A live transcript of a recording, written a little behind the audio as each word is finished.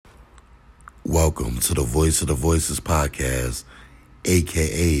Welcome to the Voice of the Voices podcast,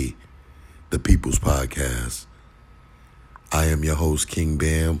 a.k.a. the People's Podcast. I am your host, King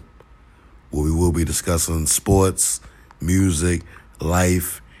Bam, where we will be discussing sports, music,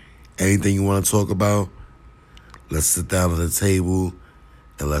 life, anything you want to talk about. Let's sit down at the table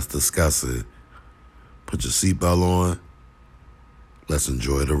and let's discuss it. Put your seatbelt on. Let's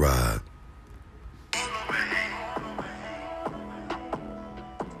enjoy the ride.